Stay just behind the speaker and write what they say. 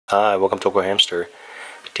Hi, welcome to AwkwardHamster.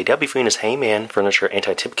 Today I'll be reviewing this Hangman furniture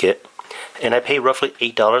anti-tip kit, and I paid roughly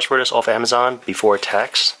 $8 for this off Amazon before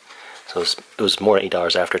tax, so it was more than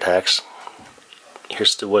 $8 after tax.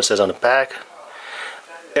 Here's what it says on the back.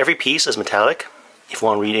 Every piece is metallic. If you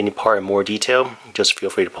want to read any part in more detail, just feel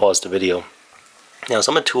free to pause the video. Now,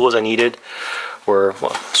 some of the tools I needed were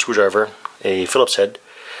a screwdriver, a Phillips head.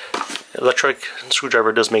 Electric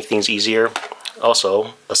screwdriver does make things easier.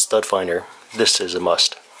 Also, a stud finder. This is a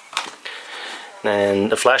must.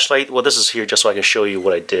 And the flashlight, well, this is here just so I can show you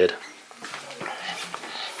what I did.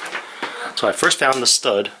 So I first found the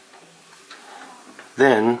stud,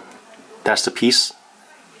 then that's the piece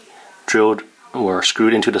drilled or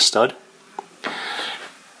screwed into the stud.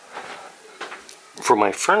 For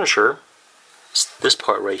my furniture, this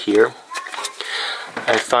part right here,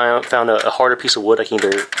 I found a harder piece of wood. I can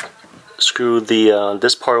either screw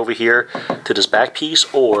this part over here to this back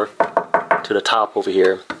piece or to the top over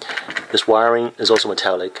here. This wiring is also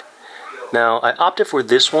metallic. Now, I opted for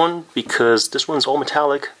this one because this one's all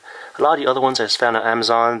metallic. A lot of the other ones I found on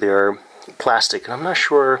Amazon, they're plastic, and I'm not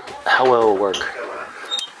sure how well it'll work.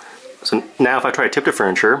 So now if I try to tip the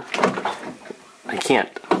furniture, I can't.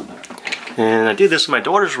 And I did this in my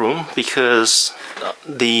daughter's room because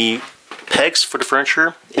the pegs for the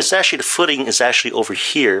furniture, the footing is actually over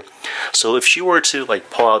here. So if she were to like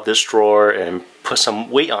pull out this drawer and put some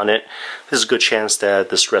weight on it, there's a good chance that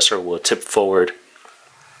this dresser will tip forward.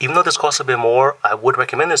 Even though this costs a bit more, I would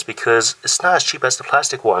recommend this because it's not as cheap as the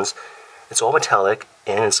plastic ones. It's all metallic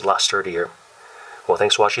and it's a lot sturdier. Well,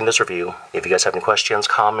 thanks for watching this review. If you guys have any questions,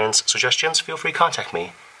 comments, suggestions, feel free to contact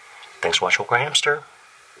me. Thanks for watching AwkwardHamster.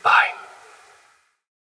 Bye.